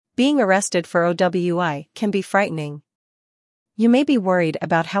Being arrested for OWI can be frightening. You may be worried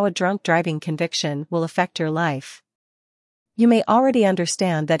about how a drunk driving conviction will affect your life. You may already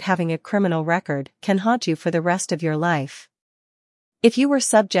understand that having a criminal record can haunt you for the rest of your life. If you were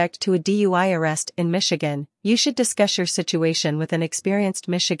subject to a DUI arrest in Michigan, you should discuss your situation with an experienced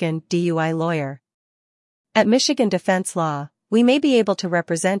Michigan DUI lawyer. At Michigan Defense Law, we may be able to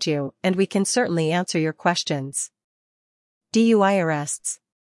represent you, and we can certainly answer your questions. DUI arrests.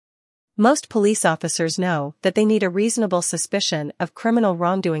 Most police officers know that they need a reasonable suspicion of criminal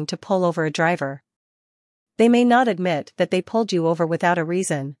wrongdoing to pull over a driver. They may not admit that they pulled you over without a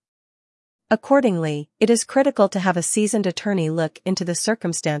reason. Accordingly, it is critical to have a seasoned attorney look into the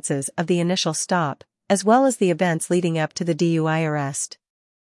circumstances of the initial stop, as well as the events leading up to the DUI arrest.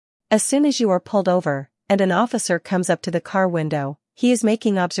 As soon as you are pulled over, and an officer comes up to the car window, he is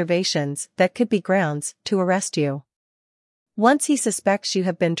making observations that could be grounds to arrest you. Once he suspects you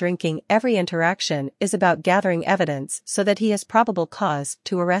have been drinking, every interaction is about gathering evidence so that he has probable cause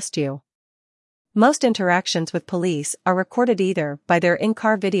to arrest you. Most interactions with police are recorded either by their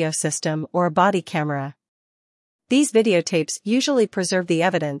in-car video system or a body camera. These videotapes usually preserve the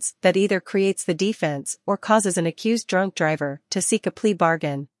evidence that either creates the defense or causes an accused drunk driver to seek a plea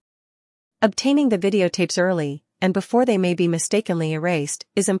bargain. Obtaining the videotapes early, and before they may be mistakenly erased,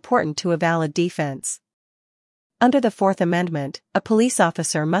 is important to a valid defense. Under the Fourth Amendment, a police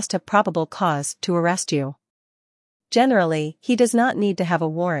officer must have probable cause to arrest you. Generally, he does not need to have a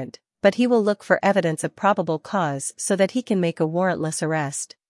warrant, but he will look for evidence of probable cause so that he can make a warrantless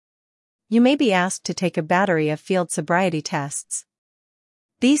arrest. You may be asked to take a battery of field sobriety tests.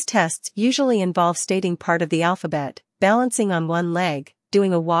 These tests usually involve stating part of the alphabet, balancing on one leg,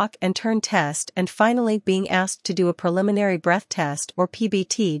 doing a walk and turn test, and finally being asked to do a preliminary breath test or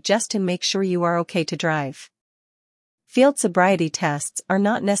PBT just to make sure you are okay to drive. Field sobriety tests are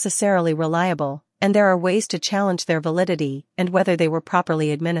not necessarily reliable, and there are ways to challenge their validity and whether they were properly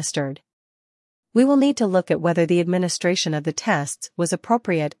administered. We will need to look at whether the administration of the tests was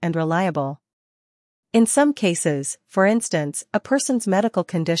appropriate and reliable. In some cases, for instance, a person's medical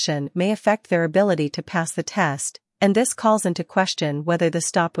condition may affect their ability to pass the test, and this calls into question whether the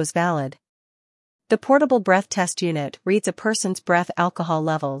stop was valid. The portable breath test unit reads a person's breath alcohol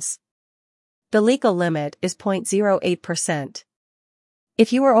levels. The legal limit is 0.08%.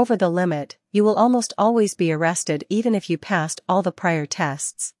 If you are over the limit, you will almost always be arrested even if you passed all the prior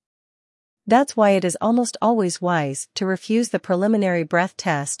tests. That's why it is almost always wise to refuse the preliminary breath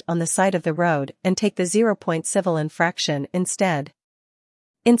test on the side of the road and take the 0-point civil infraction instead.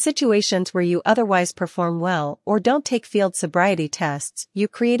 In situations where you otherwise perform well or don't take field sobriety tests, you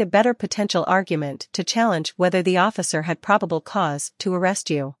create a better potential argument to challenge whether the officer had probable cause to arrest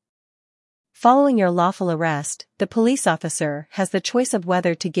you. Following your lawful arrest, the police officer has the choice of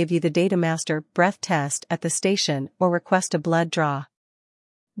whether to give you the Datamaster breath test at the station or request a blood draw.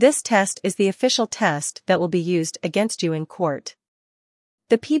 This test is the official test that will be used against you in court.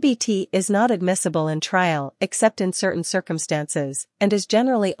 The PBT is not admissible in trial except in certain circumstances, and is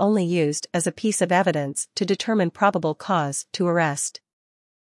generally only used as a piece of evidence to determine probable cause to arrest.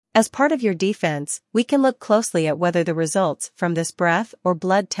 As part of your defense, we can look closely at whether the results from this breath or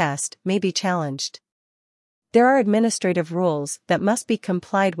blood test may be challenged. There are administrative rules that must be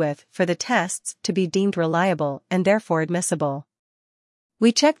complied with for the tests to be deemed reliable and therefore admissible.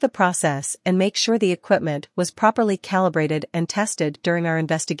 We check the process and make sure the equipment was properly calibrated and tested during our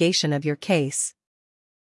investigation of your case.